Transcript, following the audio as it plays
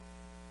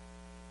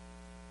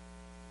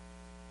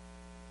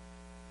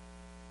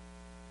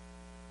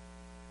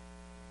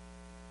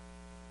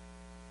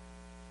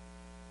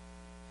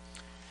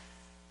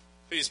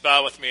Please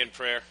bow with me in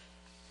prayer.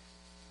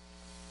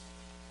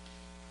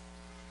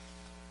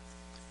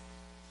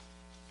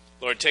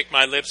 Lord, take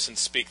my lips and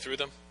speak through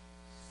them.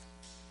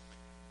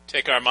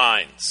 Take our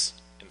minds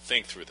and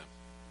think through them.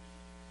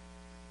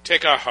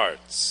 Take our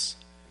hearts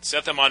and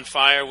set them on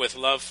fire with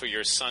love for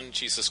your Son,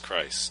 Jesus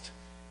Christ,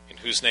 in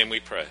whose name we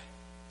pray.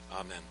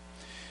 Amen.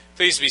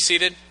 Please be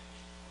seated.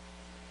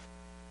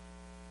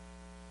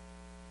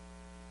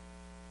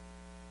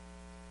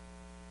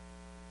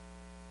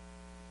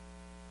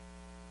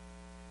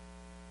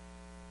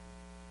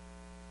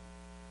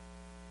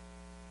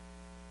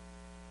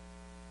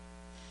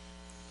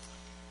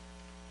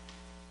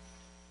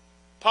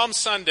 Palm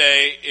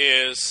Sunday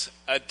is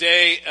a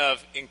day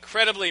of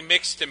incredibly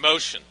mixed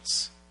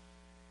emotions.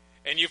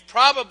 And you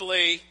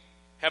probably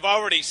have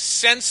already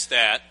sensed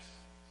that.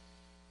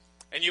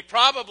 And you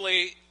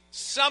probably,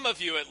 some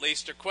of you at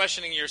least, are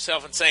questioning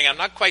yourself and saying, I'm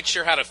not quite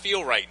sure how to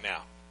feel right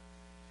now.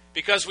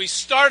 Because we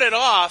started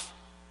off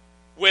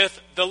with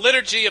the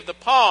Liturgy of the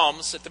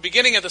Palms at the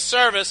beginning of the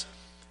service,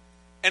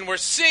 and we're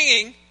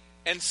singing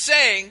and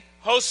saying,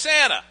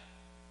 Hosanna.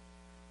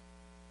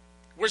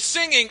 We're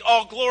singing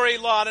all glory,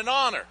 laud, and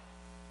honor.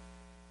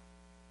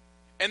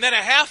 And then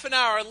a half an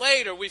hour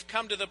later, we've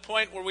come to the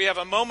point where we have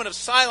a moment of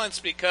silence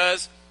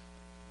because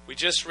we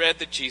just read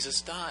that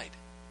Jesus died.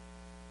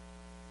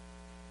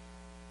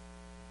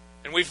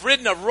 And we've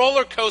ridden a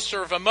roller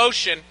coaster of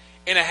emotion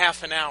in a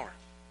half an hour.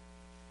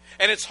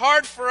 And it's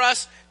hard for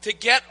us to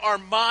get our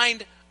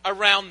mind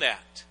around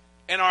that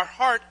and our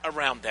heart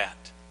around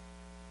that.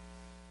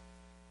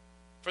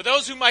 For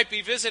those who might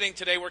be visiting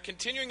today, we're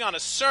continuing on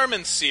a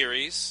sermon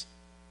series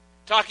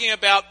talking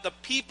about the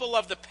people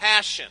of the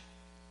Passion.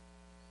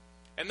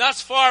 And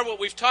thus far, what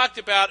we've talked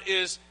about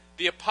is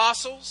the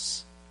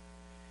apostles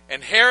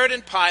and Herod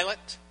and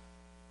Pilate,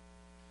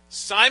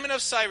 Simon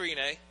of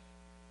Cyrene.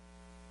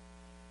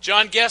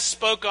 John Guest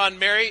spoke on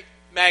Mary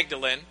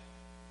Magdalene,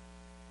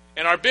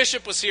 and our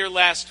bishop was here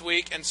last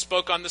week and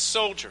spoke on the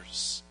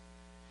soldiers.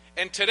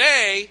 And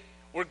today,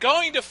 we're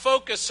going to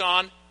focus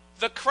on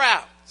the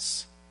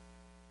crowds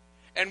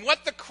and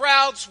what the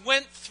crowds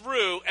went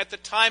through at the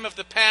time of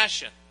the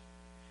Passion.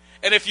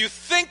 And if you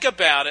think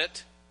about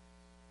it,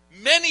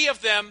 many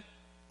of them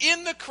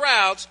in the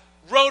crowds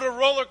rode a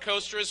roller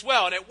coaster as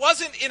well. And it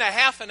wasn't in a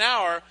half an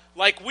hour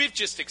like we've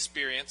just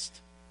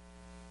experienced,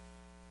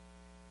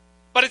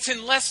 but it's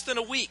in less than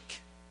a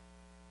week.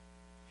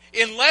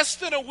 In less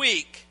than a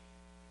week,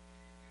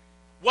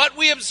 what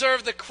we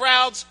observe the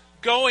crowds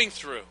going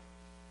through,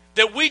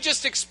 that we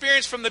just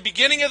experienced from the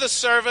beginning of the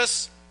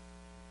service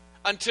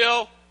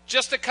until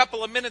just a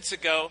couple of minutes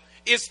ago,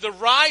 is the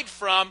ride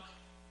from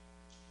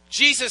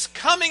Jesus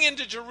coming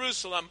into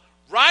Jerusalem,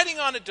 riding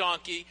on a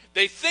donkey.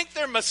 They think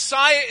their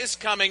Messiah is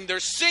coming. They're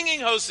singing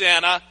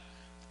Hosanna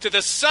to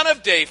the Son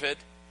of David,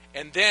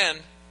 and then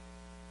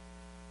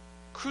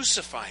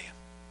crucify him.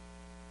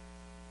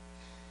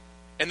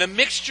 And the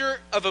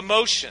mixture of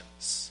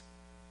emotions,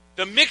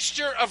 the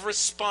mixture of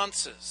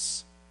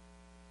responses.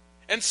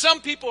 And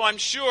some people, I'm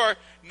sure,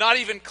 not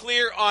even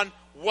clear on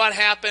what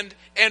happened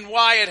and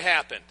why it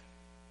happened.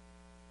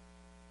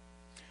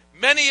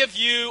 Many of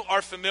you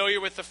are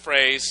familiar with the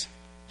phrase,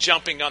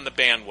 jumping on the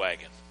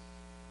bandwagon.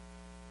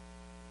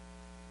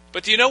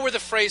 But do you know where the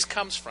phrase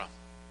comes from?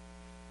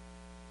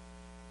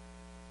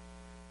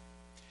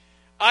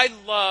 I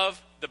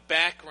love the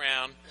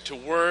background to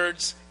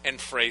words and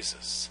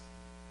phrases.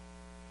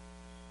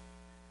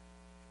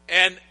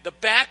 And the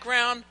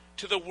background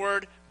to the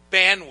word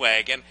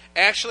bandwagon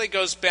actually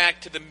goes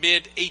back to the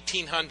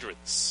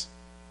mid-1800s.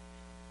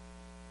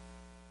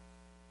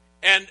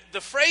 And the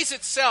phrase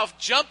itself,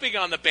 jumping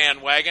on the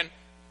bandwagon,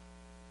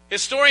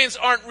 historians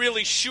aren't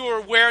really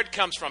sure where it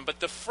comes from. But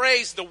the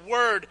phrase, the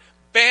word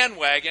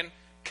bandwagon,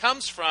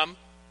 comes from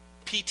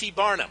P.T.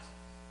 Barnum.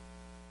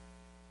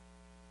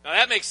 Now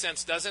that makes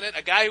sense, doesn't it?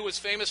 A guy who was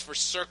famous for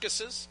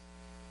circuses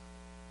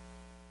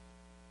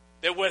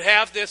that would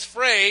have this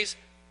phrase,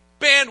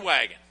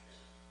 bandwagon.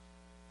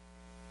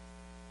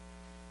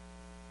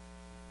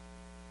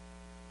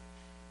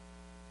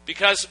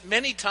 Because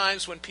many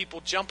times when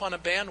people jump on a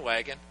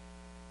bandwagon,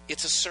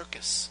 it's a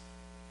circus.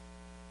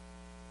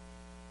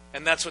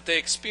 And that's what they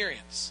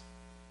experience.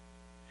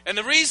 And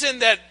the reason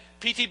that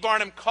P.T.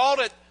 Barnum called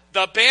it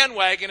the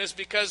bandwagon is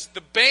because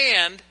the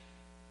band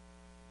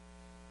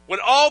would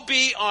all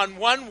be on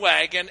one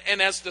wagon,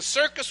 and as the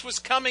circus was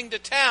coming to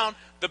town,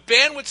 the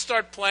band would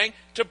start playing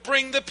to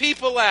bring the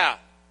people out.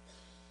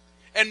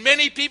 And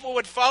many people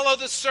would follow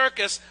the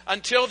circus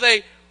until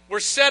they were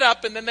set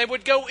up, and then they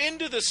would go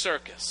into the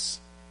circus.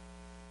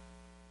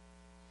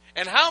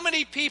 And how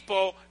many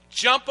people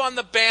jump on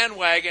the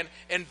bandwagon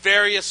in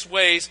various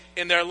ways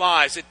in their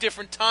lives, at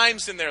different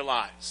times in their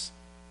lives?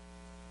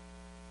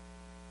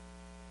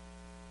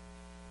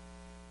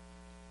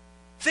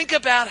 Think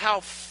about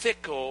how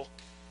fickle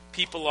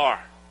people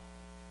are.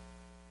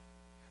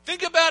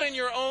 Think about in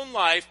your own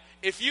life,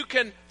 if you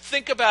can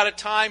think about a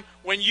time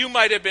when you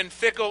might have been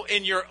fickle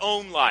in your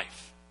own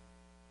life.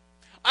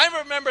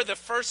 I remember the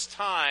first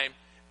time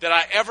that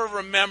I ever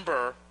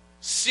remember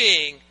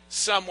seeing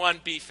someone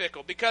be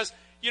fickle. Because,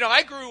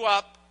 I grew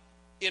up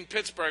in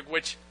Pittsburgh,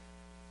 which,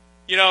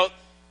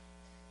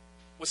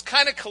 was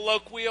kind of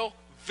colloquial,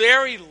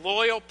 very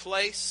loyal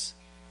place.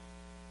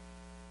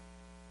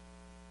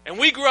 And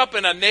we grew up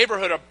in a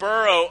neighborhood, a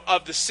borough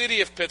of the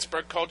city of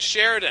Pittsburgh called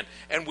Sheridan.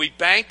 And we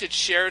banked at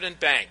Sheridan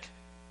Bank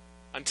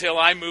until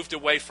I moved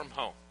away from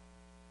home.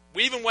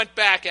 We even went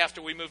back after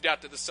we moved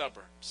out to the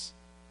suburbs.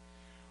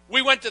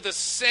 We went to the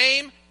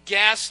same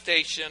gas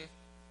station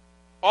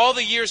all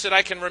the years that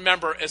I can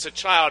remember as a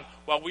child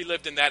while we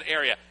lived in that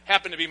area.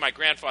 Happened to be my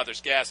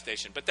grandfather's gas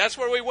station, but that's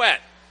where we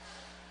went.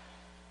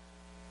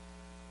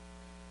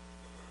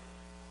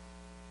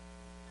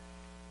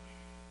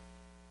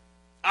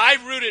 I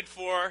rooted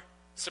for,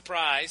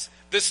 surprise,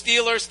 the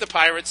Steelers, the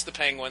Pirates, the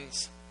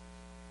Penguins.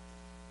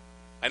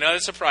 I know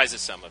that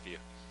surprises some of you.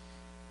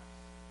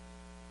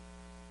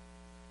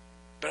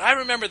 But I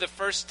remember the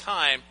first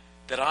time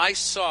that I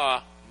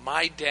saw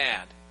my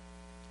dad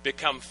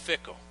become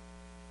fickle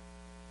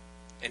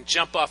and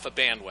jump off a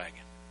bandwagon.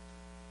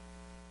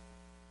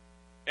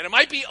 And it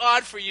might be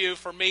odd for you,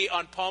 for me,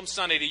 on Palm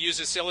Sunday to use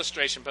this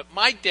illustration, but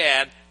my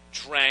dad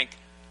drank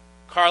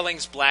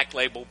Carling's Black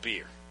Label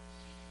beer.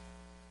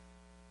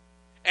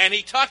 And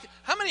he talked,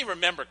 how many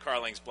remember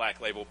Carling's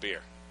Black Label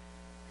beer?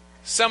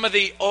 Some of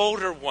the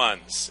older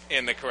ones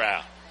in the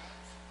crowd.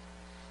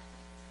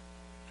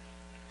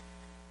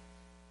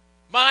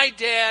 My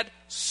dad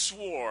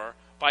swore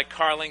by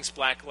Carling's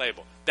Black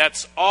Label.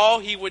 That's all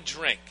he would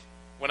drink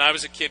when I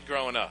was a kid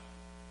growing up.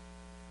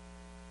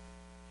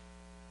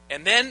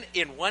 And then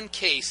in one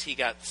case, he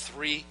got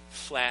 3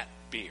 flat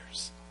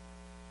beers.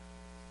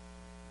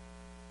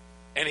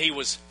 And he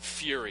was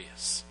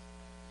furious.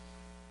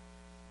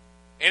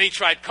 And he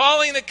tried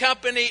calling the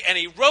company, and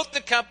he wrote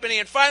the company,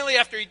 and finally,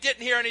 after he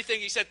didn't hear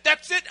anything, he said,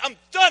 "That's it, I'm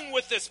done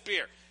with this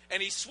beer."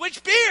 And he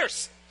switched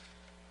beers.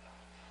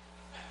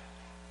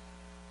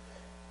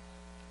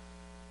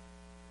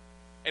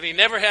 And he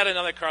never had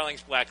another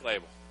Carling's Black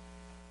Label.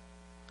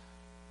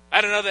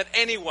 I don't know that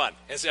anyone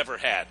has ever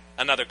had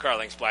another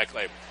Carling's Black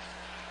Label.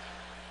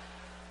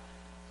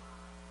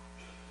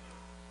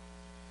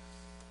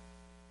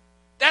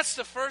 That's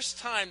the first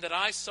time that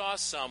I saw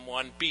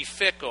someone be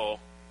fickle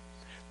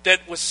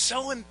that was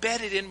so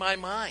embedded in my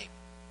mind.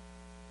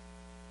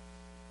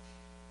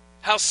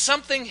 How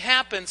something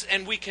happens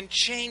and we can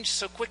change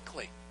so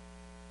quickly.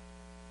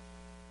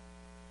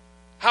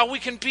 How we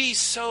can be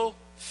so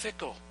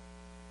fickle.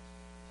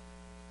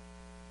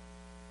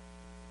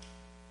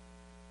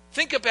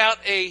 Think about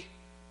a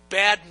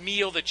bad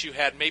meal that you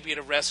had, maybe at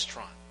a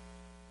restaurant,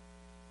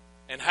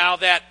 and how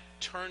that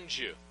turned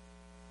you.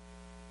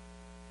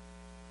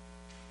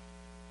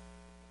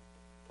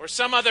 Or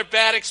some other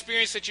bad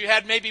experience that you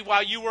had maybe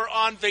while you were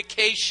on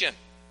vacation.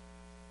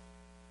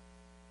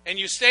 And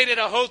you stayed at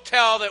a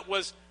hotel that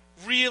was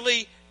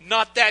really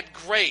not that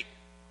great.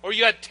 Or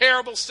you had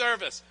terrible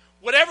service.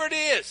 Whatever it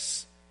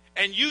is.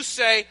 And you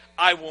say,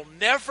 "I will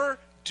never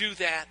do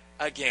that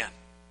again."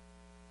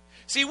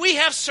 See, we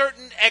have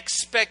certain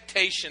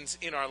expectations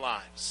in our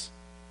lives.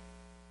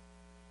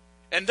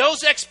 And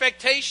those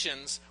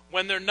expectations,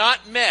 when they're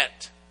not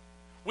met,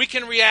 we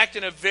can react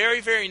in a very,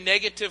 very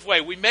negative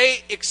way. We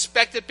may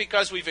expect it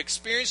because we've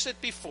experienced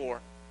it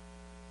before.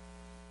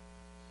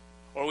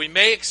 Or we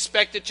may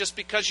expect it just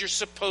because you're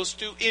supposed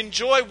to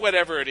enjoy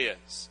whatever it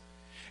is.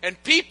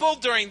 And people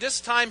during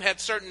this time had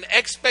certain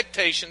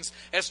expectations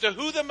as to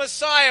who the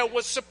Messiah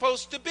was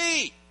supposed to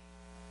be.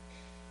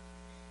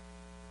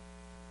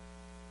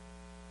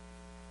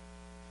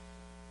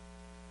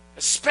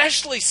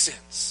 Especially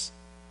since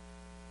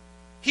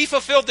he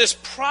fulfilled this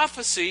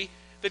prophecy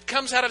that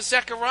comes out of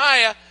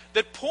Zechariah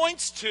that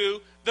points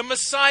to the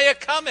Messiah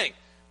coming.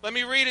 Let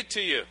me read it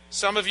to you.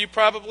 Some of you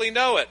probably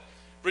know it.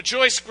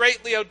 "Rejoice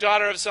greatly, O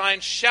daughter of Zion.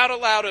 Shout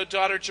aloud, O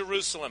daughter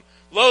Jerusalem.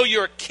 Lo,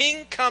 your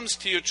king comes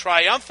to you,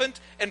 triumphant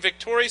and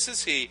victorious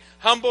is he,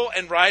 humble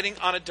and riding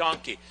on a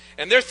donkey."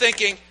 And they're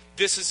thinking,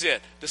 this is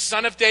it. The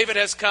Son of David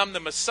has come. The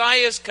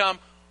Messiah has come.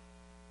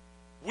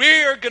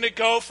 We're going to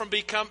go from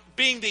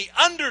being the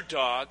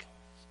underdog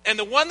and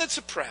the one that's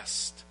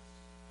oppressed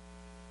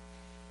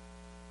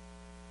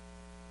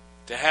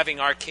to having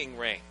our king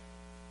reign.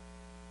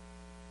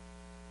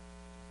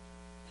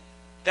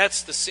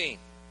 That's the scene.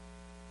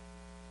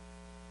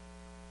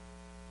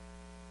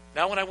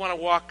 Now what I want to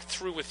walk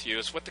through with you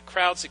is what the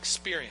crowds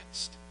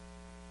experienced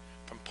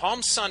from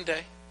Palm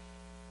Sunday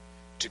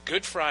to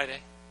Good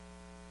Friday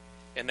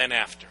and then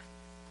after.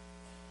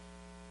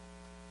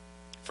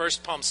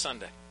 First, Palm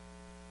Sunday.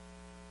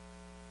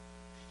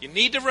 You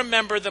need to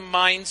remember the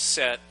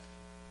mindset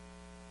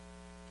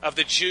of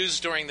the Jews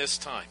during this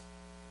time.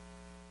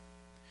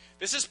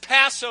 This is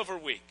Passover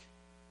week.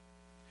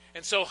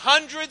 And so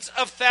hundreds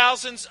of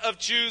thousands of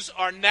Jews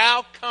are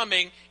now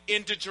coming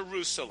into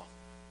Jerusalem.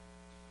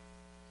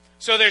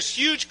 So there's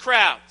huge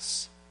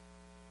crowds.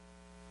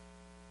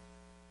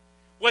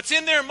 What's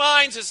in their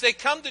minds as they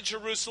come to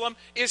Jerusalem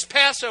is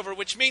Passover,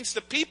 which means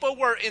the people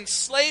were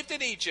enslaved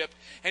in Egypt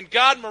and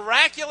God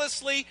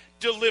miraculously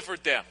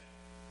delivered them.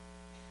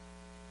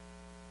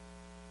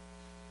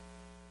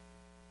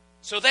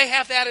 So they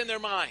have that in their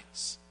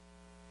minds.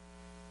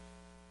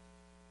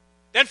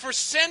 Then for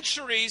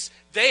centuries,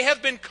 they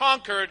have been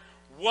conquered,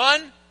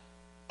 one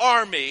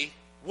army,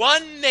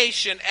 one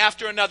nation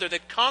after another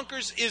that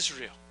conquers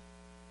Israel.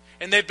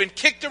 And they've been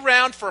kicked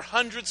around for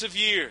hundreds of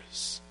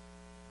years.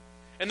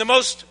 And the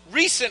most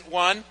recent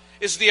one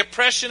is the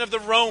oppression of the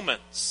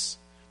Romans,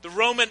 the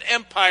Roman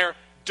Empire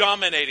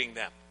dominating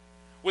them,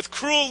 with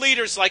cruel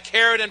leaders like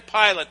Herod and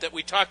Pilate that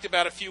we talked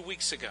about a few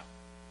weeks ago.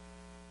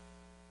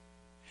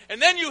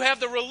 And then you have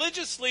the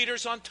religious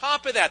leaders on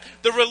top of that.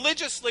 The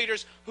religious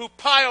leaders who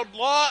piled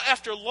law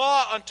after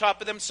law on top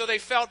of them, so they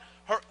felt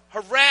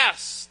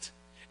harassed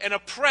and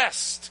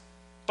oppressed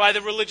by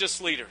the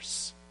religious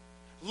leaders.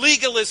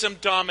 Legalism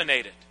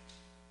dominated.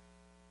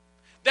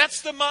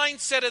 That's the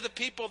mindset of the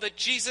people that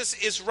Jesus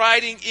is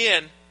riding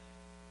in.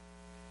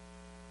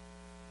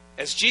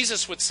 As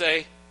Jesus would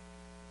say,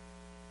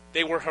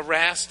 they were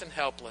harassed and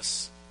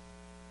helpless,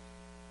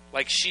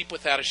 like sheep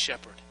without a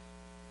shepherd.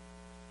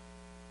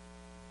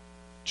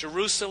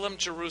 Jerusalem,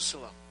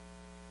 Jerusalem,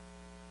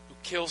 who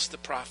kills the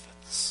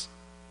prophets.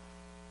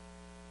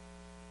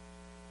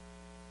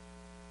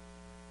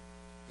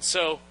 And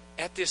so,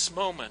 at this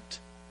moment,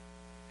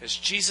 as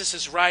Jesus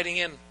is riding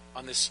in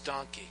on this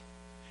donkey,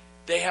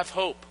 they have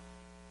hope.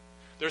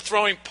 They're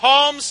throwing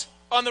palms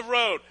on the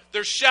road.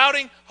 They're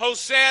shouting,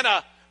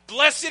 Hosanna!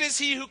 Blessed is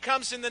he who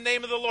comes in the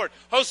name of the Lord.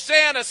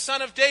 Hosanna,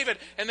 son of David.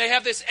 And they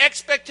have this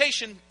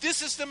expectation,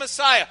 this is the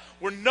Messiah.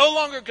 We're no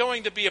longer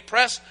going to be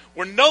oppressed.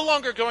 We're no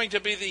longer going to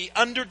be the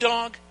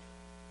underdog.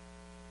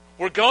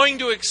 We're going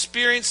to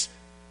experience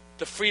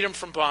the freedom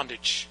from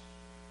bondage.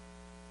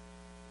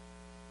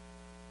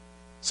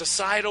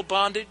 Societal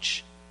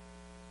bondage.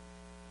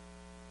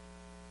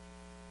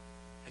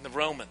 And the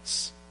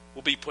Romans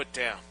will be put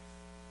down.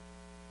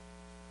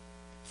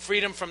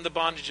 Freedom from the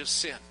bondage of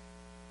sin.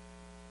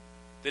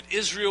 That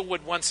Israel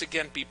would once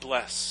again be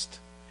blessed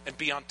and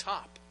be on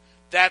top.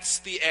 That's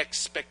the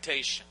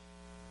expectation.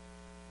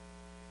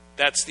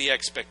 That's the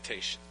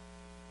expectation.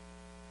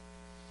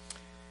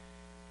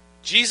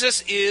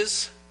 Jesus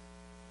is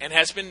and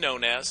has been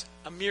known as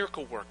a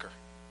miracle worker,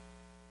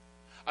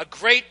 a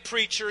great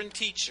preacher and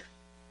teacher.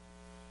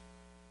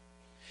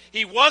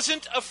 He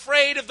wasn't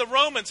afraid of the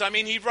Romans. I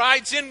mean, he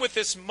rides in with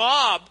this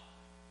mob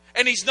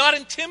and he's not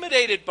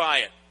intimidated by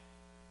it,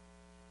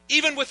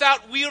 even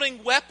without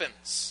wielding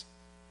weapons.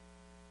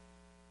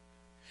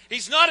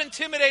 He's not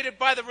intimidated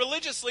by the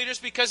religious leaders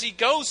because he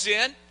goes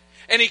in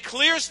and he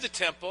clears the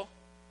temple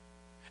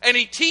and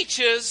he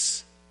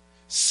teaches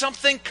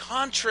something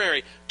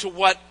contrary to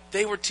what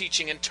they were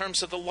teaching in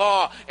terms of the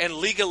law and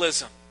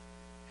legalism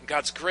and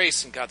God's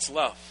grace and God's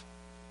love.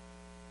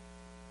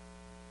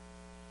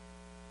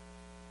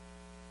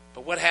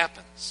 But what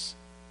happens?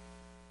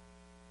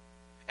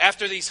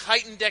 After these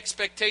heightened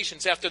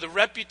expectations, after the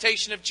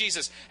reputation of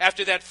Jesus,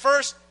 after that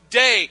first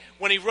day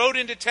when he rode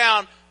into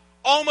town,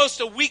 almost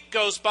a week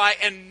goes by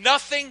and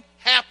nothing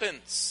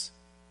happens.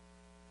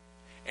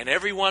 And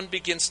everyone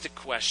begins to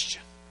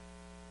question.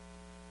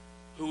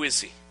 Who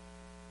is he?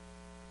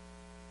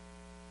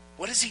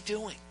 What is he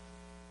doing?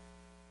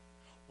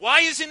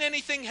 Why isn't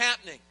anything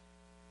happening?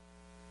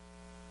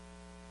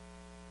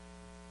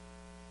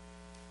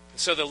 And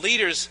so the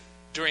leaders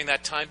during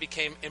that time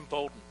became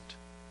emboldened.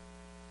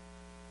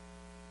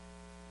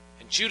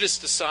 And Judas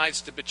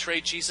decides to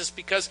betray Jesus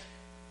because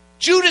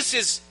Judas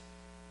is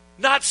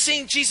not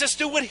seeing Jesus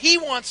do what he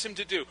wants him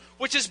to do,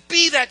 which is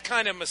be that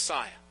kind of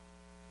Messiah.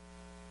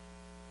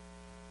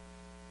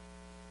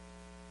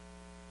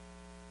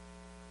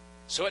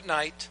 So at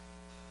night,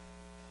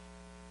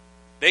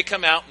 they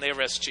come out and they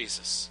arrest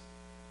Jesus.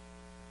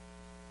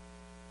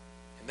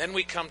 And then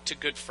we come to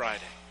Good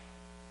Friday.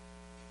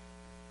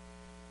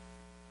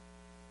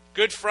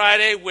 Good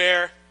Friday,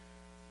 where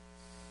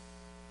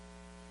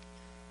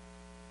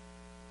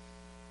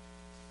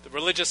the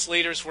religious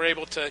leaders were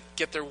able to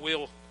get their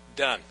will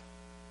done.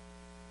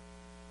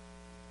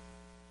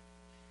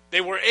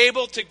 They were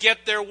able to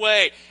get their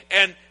way.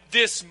 And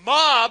this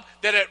mob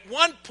that at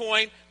one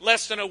point,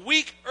 less than a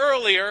week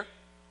earlier,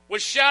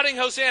 was shouting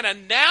Hosanna,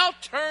 now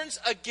turns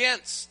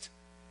against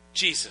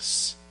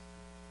Jesus.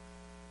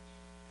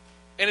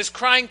 And is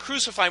crying,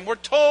 crucify him. We're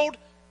told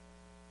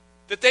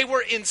that they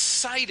were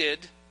incited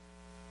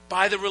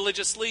by the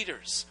religious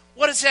leaders.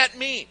 What does that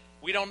mean?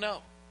 We don't know.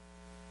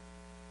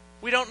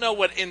 We don't know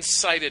what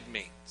incited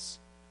means.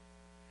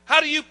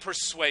 How do you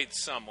persuade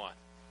someone?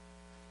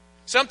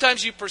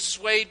 Sometimes you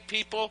persuade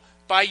people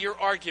by your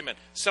argument.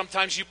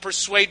 Sometimes you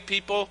persuade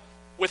people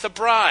with a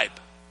bribe,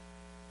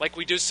 like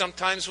we do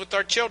sometimes with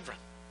our children.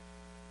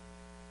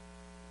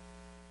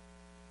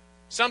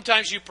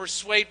 Sometimes you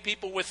persuade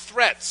people with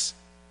threats,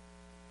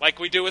 like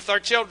we do with our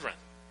children.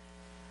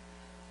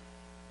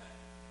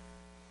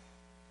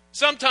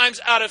 Sometimes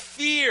out of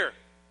fear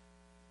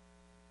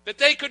that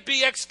they could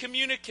be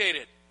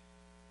excommunicated.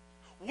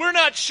 We're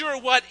not sure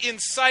what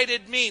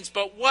incited means,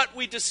 but what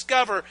we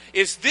discover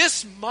is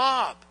this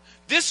mob,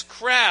 this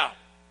crowd,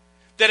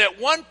 that at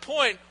one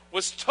point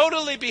was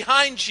totally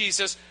behind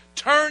Jesus,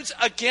 turns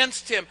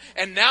against him,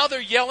 and now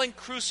they're yelling,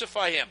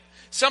 crucify him.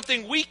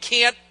 something we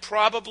can't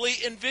probably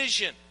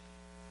envision.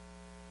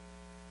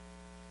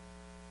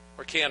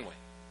 Or can we?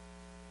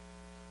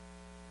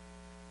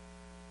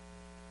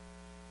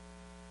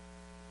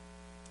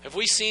 Have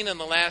we seen in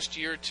the last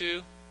year or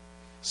two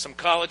some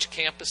college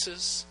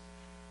campuses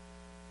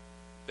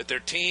that their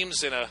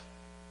teams in a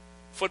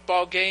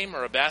football game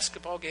or a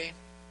basketball game?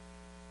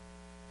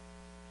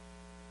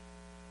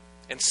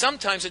 And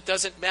sometimes it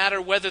doesn't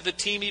matter whether the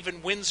team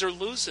even wins or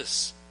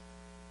loses.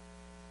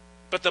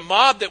 But the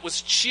mob that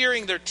was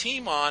cheering their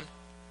team on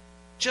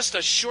just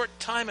a short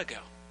time ago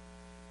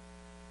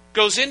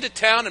goes into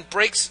town and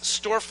breaks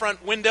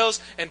storefront windows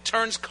and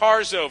turns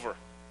cars over.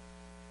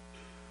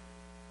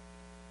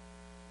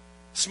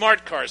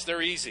 Smart cars,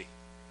 they're easy.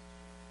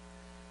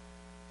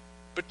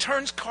 But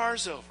turns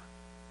cars over.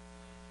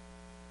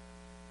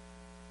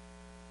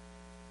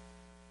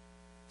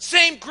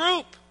 Same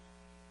group.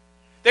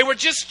 They were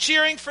just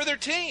cheering for their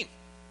team.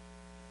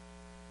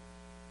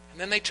 And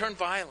then they turned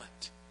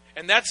violent.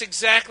 And that's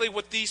exactly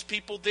what these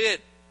people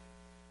did.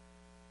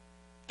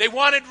 They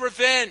wanted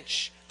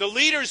revenge. The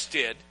leaders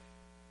did.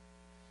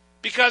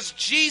 Because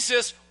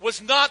Jesus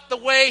was not the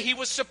way he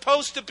was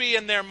supposed to be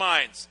in their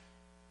minds.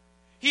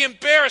 He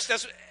embarrassed,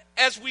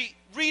 as we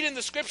read in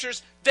the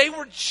scriptures, they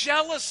were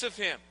jealous of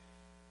him.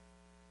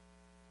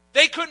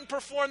 They couldn't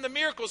perform the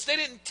miracles. They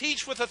didn't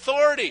teach with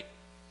authority.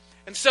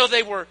 And so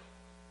they were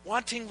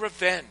wanting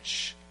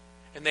revenge.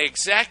 And they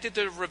exacted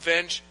their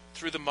revenge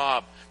through the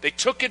mob. They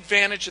took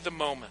advantage of the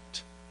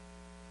moment.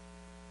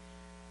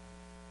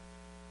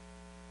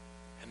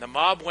 And the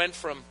mob went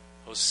from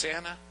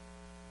Hosanna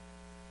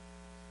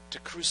to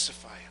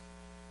crucify him.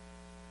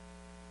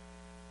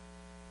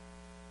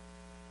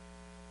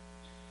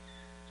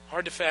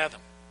 Hard to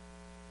fathom.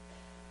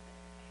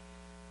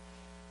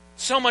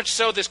 So much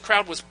so, this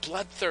crowd was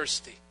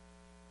bloodthirsty.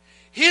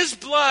 His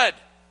blood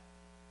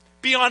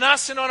be on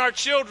us and on our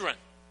children.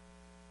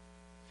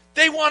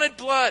 They wanted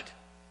blood.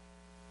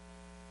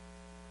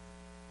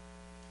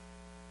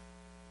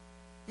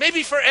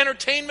 Maybe for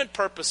entertainment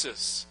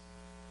purposes.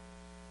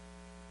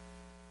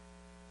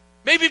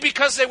 Maybe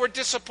because they were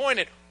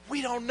disappointed.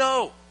 We don't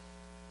know.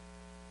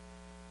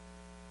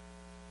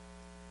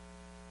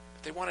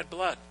 But they wanted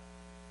blood.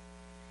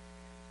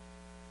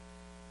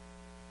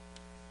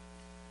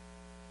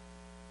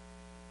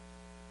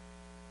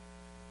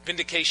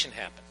 Vindication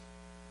happened.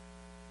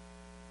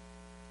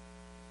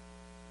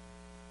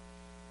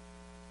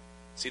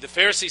 See, the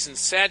Pharisees and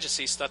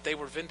Sadducees thought they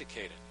were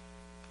vindicated.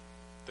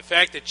 The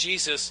fact that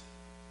Jesus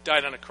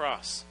died on a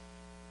cross.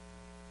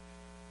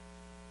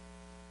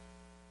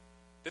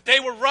 That they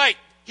were right.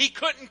 He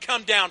couldn't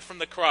come down from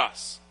the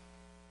cross.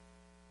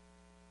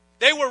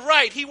 They were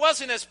right. He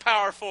wasn't as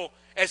powerful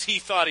as he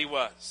thought he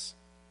was.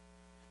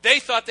 They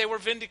thought they were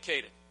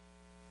vindicated.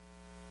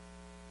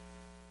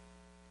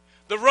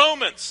 The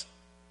Romans,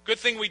 good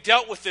thing we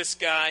dealt with this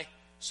guy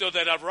so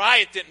that a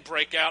riot didn't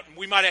break out and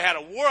we might have had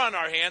a war on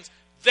our hands.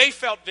 They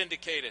felt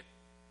vindicated.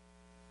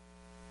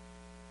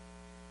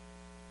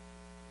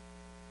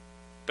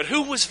 But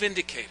who was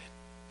vindicated?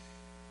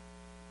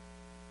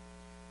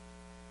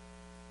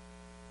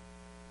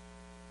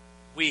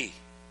 We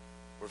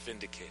were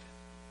vindicated.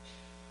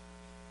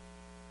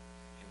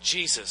 And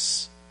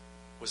Jesus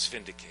was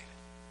vindicated.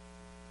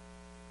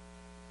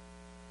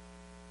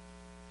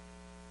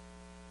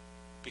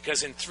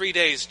 Because in 3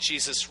 days,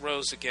 Jesus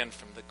rose again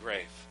from the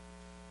grave.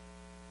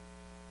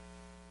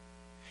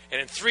 And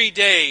in 3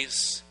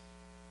 days,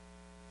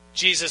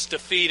 Jesus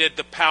defeated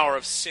the power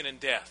of sin and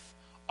death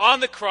on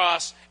the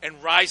cross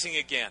and rising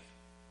again.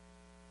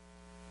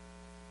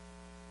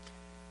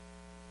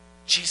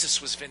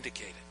 Jesus was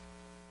vindicated.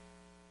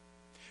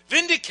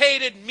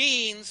 Vindicated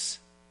means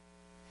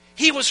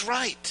he was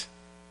right.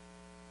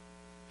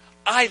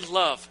 I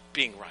love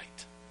being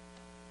right.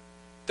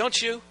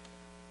 Don't you?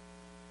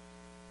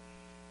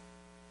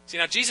 See,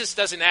 now Jesus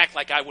doesn't act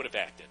like I would have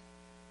acted.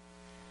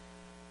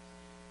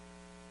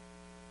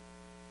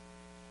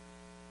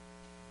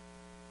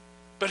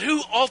 But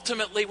who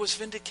ultimately was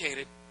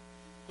vindicated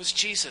was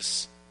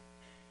Jesus.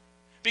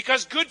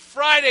 Because Good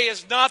Friday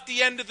is not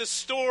the end of the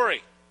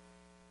story.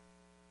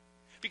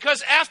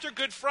 Because after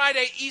Good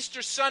Friday,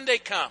 Easter Sunday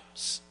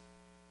comes.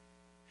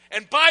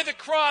 And by the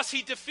cross,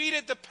 he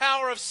defeated the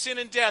power of sin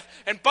and death.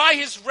 And by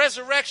his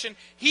resurrection,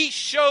 he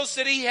shows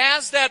that he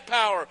has that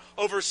power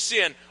over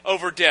sin,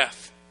 over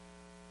death.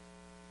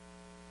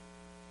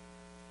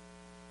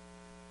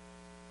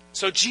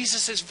 So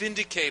Jesus is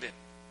vindicated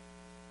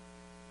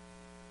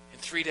in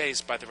 3 days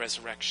by the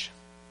resurrection.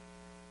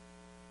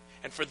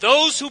 And for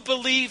those who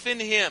believe in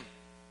him,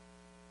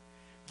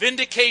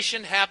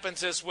 vindication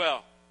happens as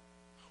well.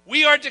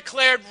 We are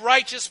declared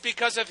righteous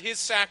because of his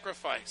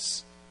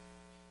sacrifice.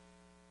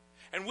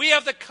 And we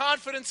have the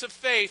confidence of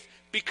faith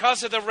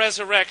because of the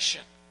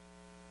resurrection.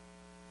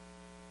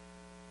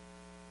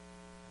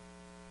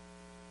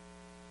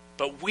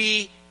 But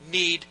we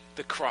need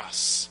the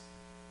cross.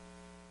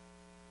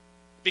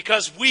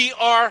 Because we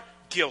are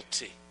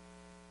guilty.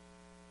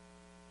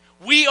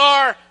 We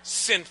are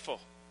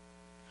sinful.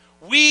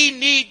 We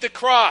need the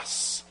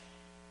cross.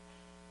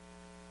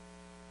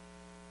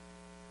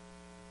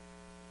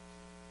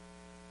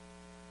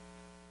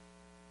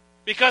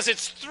 Because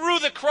it's through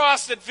the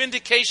cross that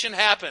vindication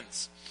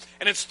happens.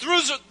 And it's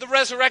through the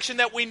resurrection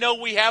that we know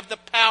we have the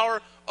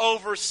power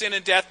over sin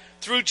and death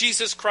through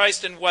Jesus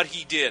Christ and what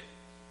he did.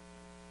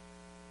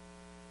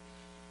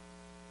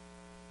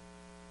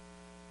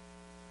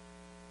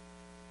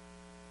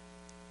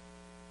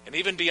 And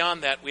even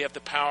beyond that, we have the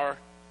power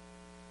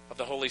of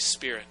the Holy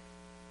Spirit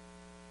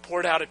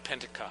poured out at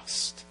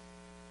Pentecost.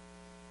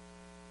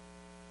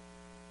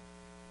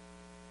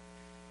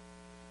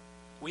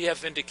 We have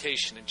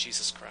vindication in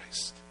Jesus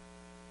Christ.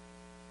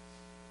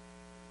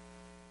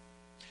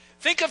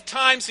 Think of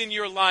times in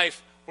your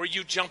life where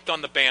you jumped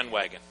on the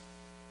bandwagon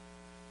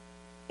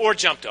or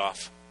jumped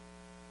off.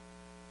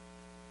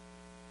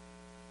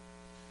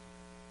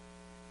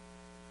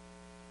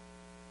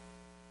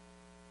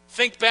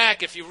 Think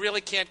back, if you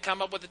really can't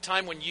come up with a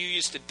time when you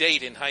used to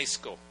date in high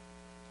school.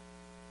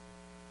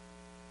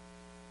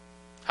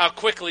 How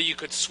quickly you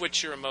could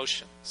switch your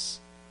emotions.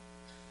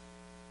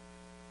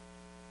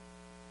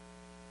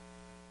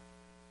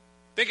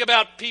 Think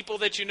about people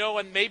that you know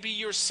and maybe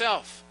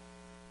yourself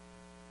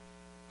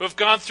who have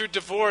gone through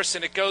divorce,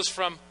 and it goes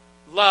from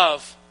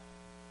love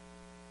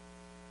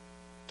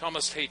to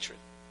almost hatred.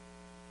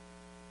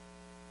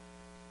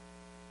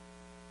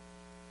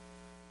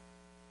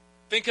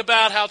 Think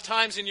about how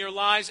times in your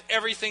lives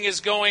everything is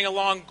going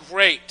along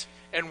great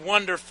and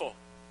wonderful.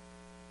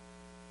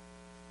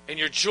 And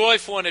you're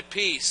joyful and at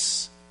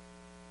peace.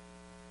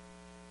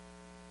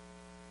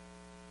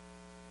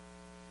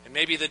 And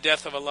maybe the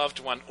death of a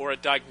loved one or a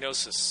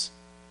diagnosis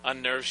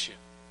unnerves you,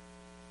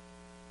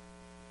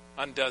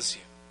 undoes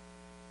you.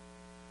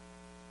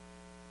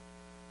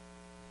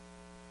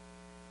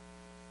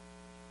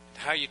 And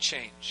how you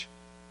change.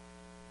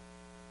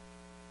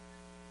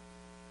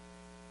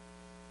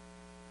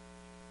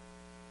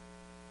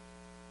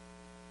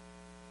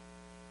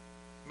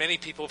 Many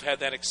people have had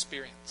that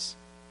experience.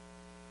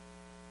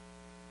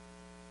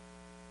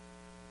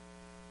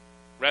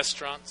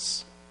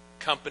 Restaurants,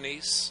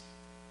 companies,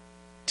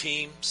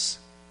 teams,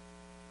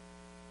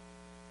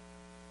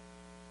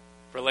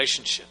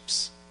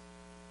 relationships.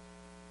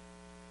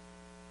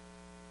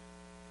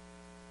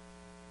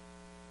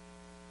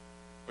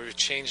 Where we've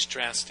changed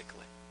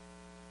drastically.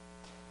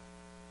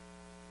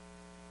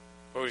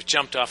 Where we've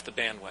jumped off the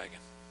bandwagon.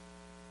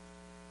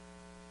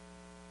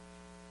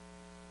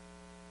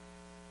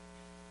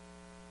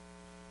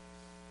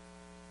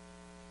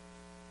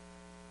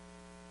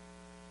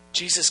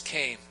 Jesus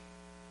came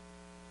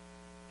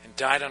and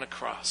died on a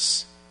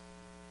cross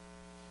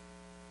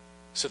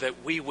so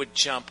that we would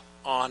jump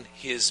on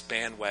his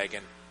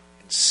bandwagon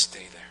and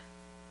stay there.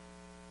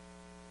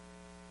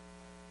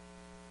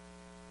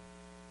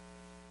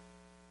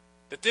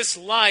 That this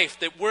life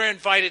that we're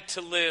invited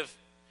to live,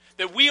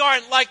 that we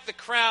aren't like the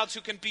crowds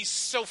who can be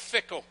so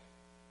fickle.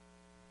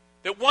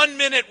 That one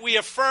minute we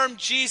affirm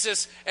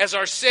Jesus as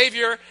our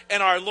Savior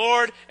and our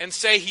Lord and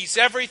say he's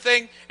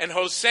everything and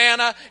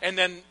Hosanna, and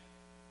then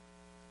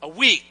a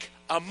week,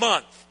 a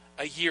month,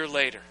 a year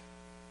later,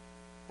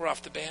 we're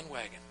off the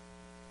bandwagon.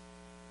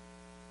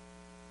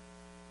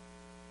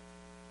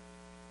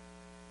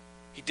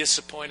 He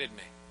disappointed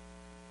me.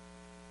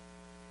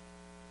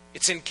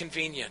 It's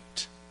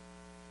inconvenient.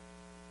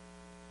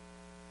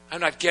 I'm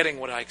not getting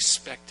what I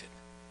expected.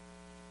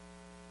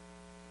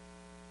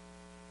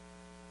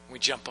 We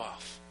jump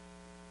off.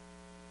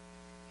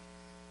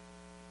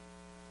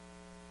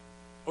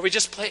 Or we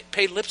just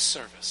pay lip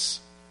service.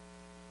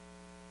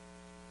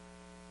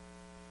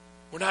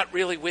 We're not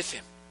really with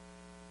him.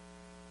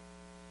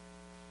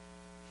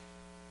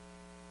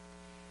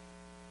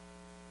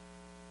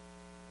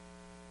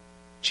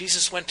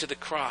 Jesus went to the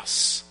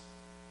cross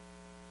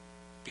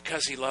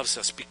because he loves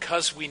us,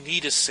 because we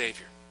need a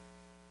Savior,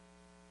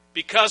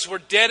 because we're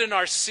dead in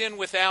our sin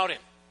without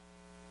him.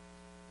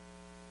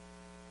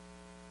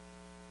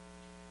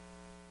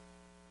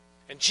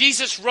 And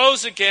Jesus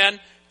rose again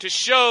to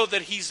show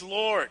that he's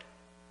Lord.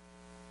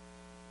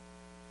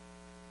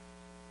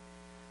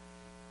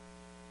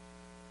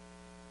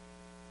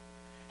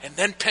 And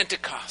then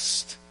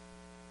Pentecost.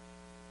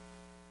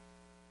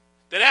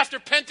 That after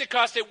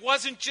Pentecost, it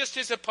wasn't just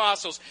his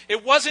apostles.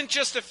 It wasn't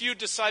just a few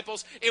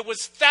disciples. It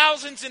was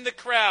thousands in the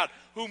crowd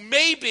who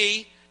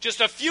maybe just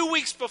a few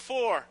weeks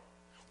before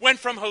went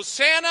from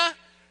Hosanna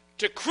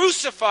to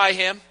crucify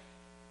him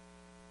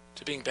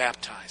to being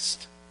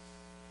baptized.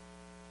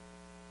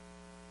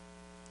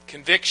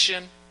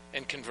 Conviction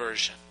and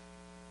conversion.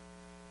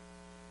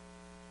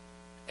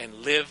 And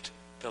lived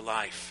the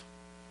life.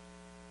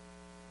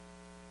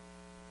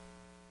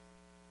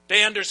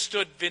 They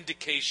understood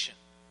vindication.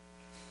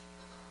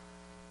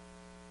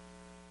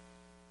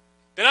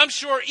 That I'm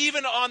sure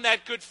even on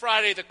that Good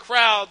Friday, the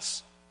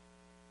crowds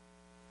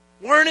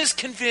weren't as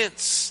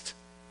convinced.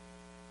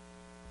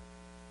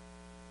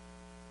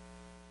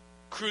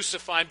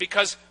 Crucifying,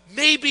 because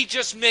maybe,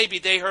 just maybe,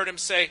 they heard him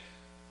say,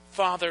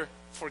 Father,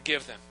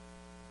 forgive them,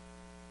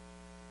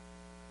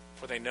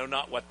 for they know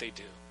not what they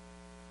do.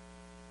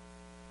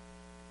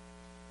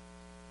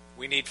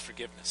 We need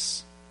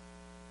forgiveness.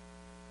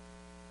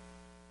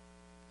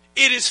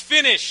 It is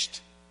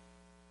finished.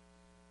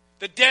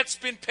 The debt's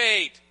been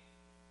paid.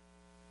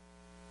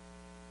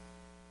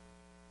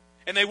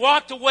 And they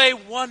walked away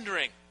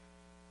wondering,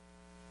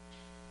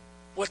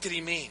 what did he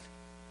mean?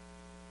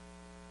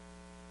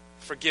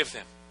 Forgive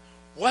them.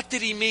 What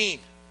did he mean?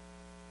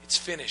 It's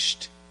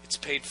finished. It's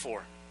paid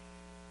for.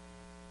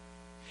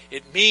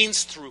 It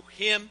means through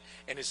him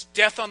and his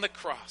death on the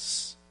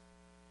cross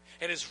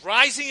and his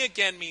rising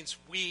again means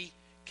we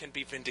can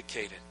be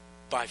vindicated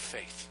by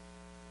faith.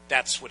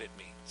 That's what it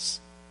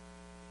means.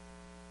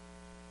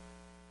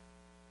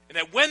 And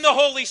that when the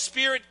Holy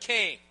Spirit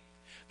came,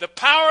 the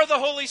power of the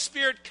Holy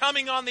Spirit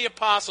coming on the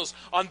apostles,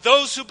 on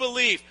those who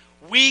believe,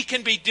 we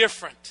can be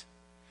different.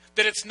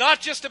 That it's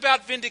not just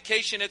about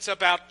vindication, it's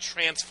about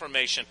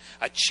transformation,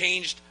 a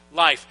changed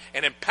life,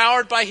 and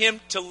empowered by him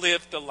to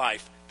live the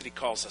life that he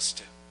calls us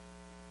to.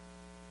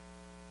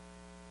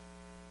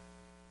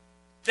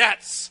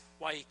 That's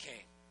why he came.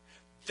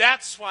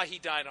 That's why he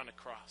died on a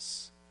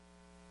cross.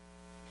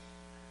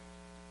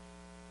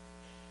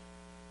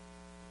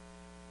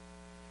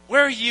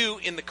 Where are you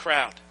in the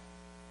crowd?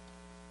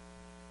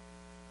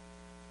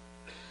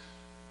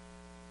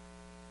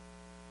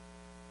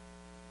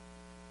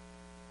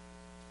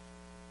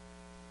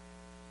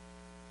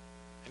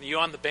 And are you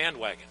on the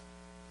bandwagon?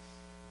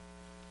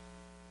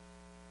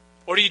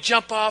 Or do you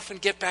jump off and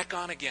get back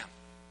on again?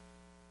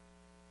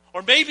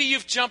 Or maybe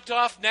you've jumped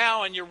off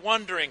now and you're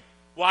wondering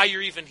why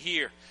you're even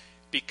here.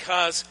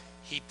 Because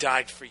he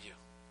died for you.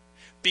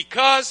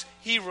 Because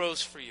he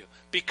rose for you.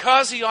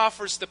 Because he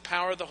offers the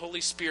power of the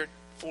Holy Spirit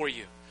for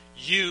you.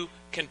 You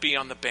can be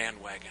on the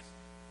bandwagon.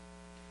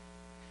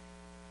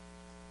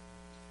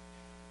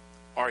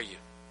 Are you?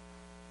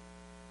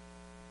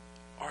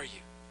 Are you?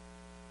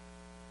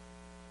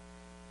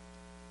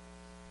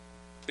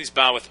 Please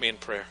bow with me in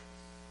prayer.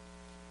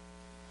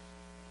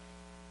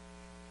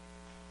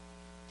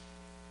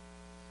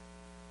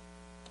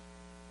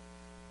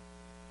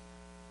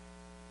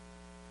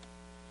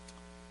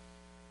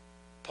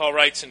 Paul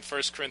writes in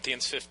 1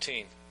 Corinthians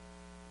 15,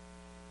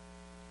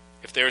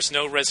 if there is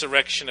no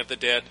resurrection of the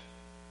dead,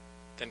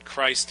 then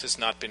Christ has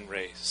not been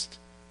raised.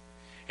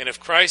 And if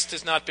Christ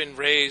has not been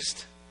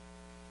raised,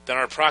 then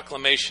our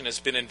proclamation has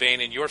been in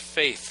vain and your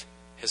faith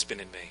has been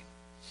in vain.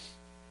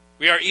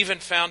 We are even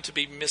found to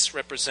be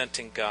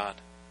misrepresenting God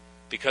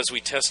because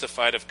we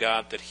testified of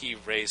God that he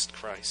raised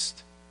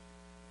Christ,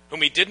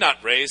 whom he did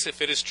not raise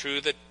if it is true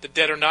that the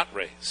dead are not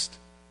raised.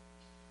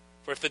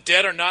 For if the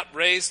dead are not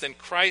raised, then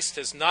Christ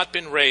has not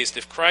been raised.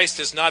 If Christ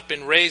has not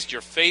been raised,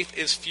 your faith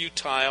is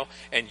futile,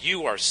 and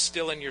you are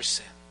still in your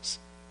sins.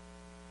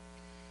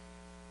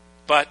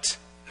 But,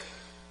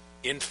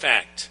 in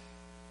fact,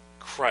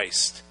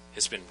 Christ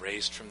has been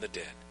raised from the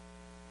dead.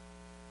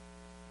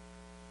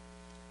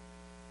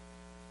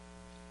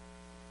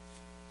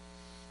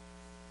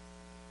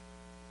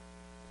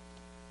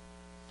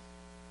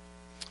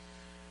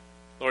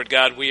 Lord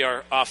God, we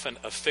are often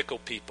a fickle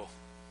people.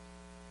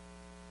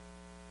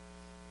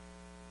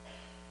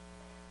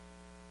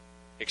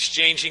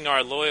 Exchanging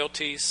our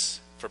loyalties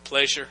for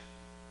pleasure,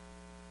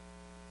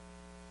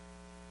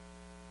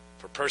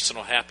 for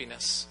personal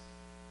happiness,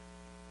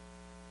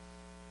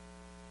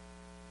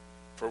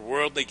 for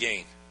worldly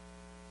gain,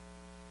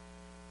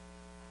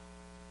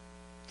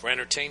 for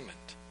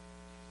entertainment.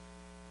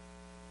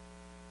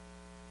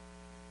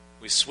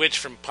 We switch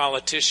from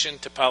politician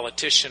to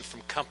politician, from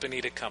company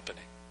to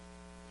company,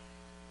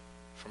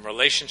 from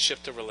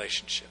relationship to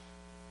relationship.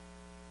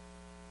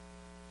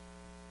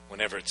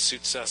 Whenever it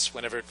suits us,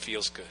 whenever it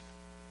feels good.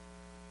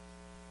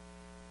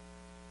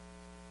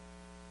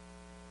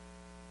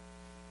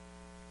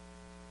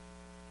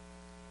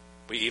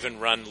 We even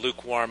run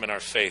lukewarm in our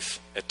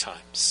faith at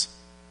times.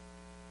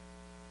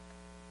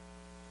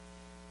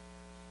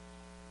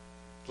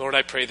 Lord,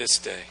 I pray this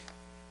day,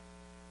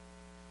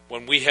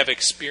 when we have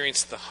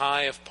experienced the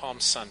high of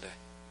Palm Sunday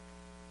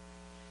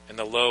and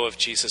the low of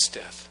Jesus'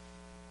 death,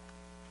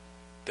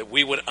 that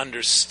we would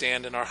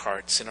understand in our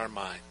hearts, in our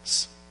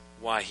minds,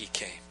 why he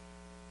came.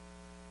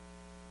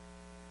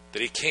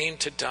 That he came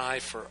to die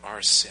for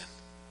our sin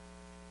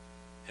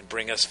and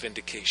bring us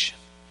vindication.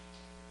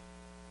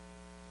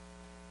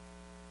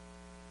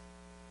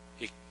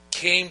 He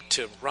came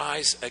to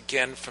rise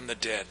again from the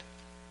dead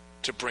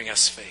to bring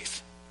us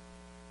faith.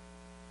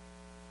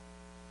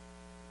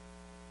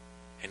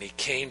 And he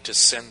came to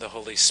send the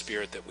Holy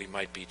Spirit that we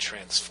might be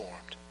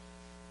transformed,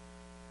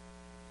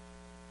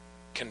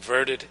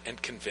 converted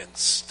and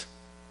convinced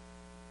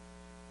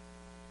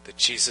that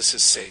Jesus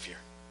is Savior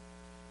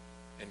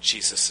and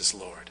Jesus is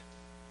Lord.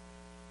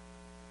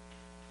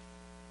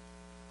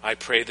 I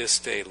pray this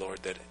day, Lord,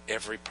 that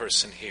every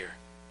person here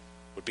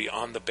would be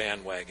on the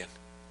bandwagon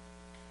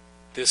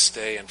this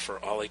day and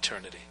for all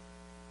eternity,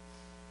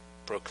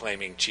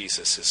 proclaiming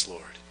Jesus is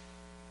Lord.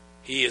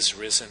 He is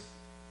risen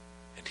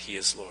and he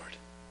is Lord.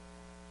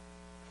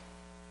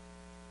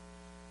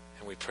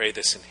 And we pray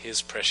this in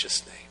his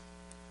precious name,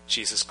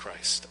 Jesus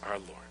Christ, our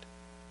Lord.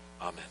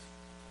 Amen.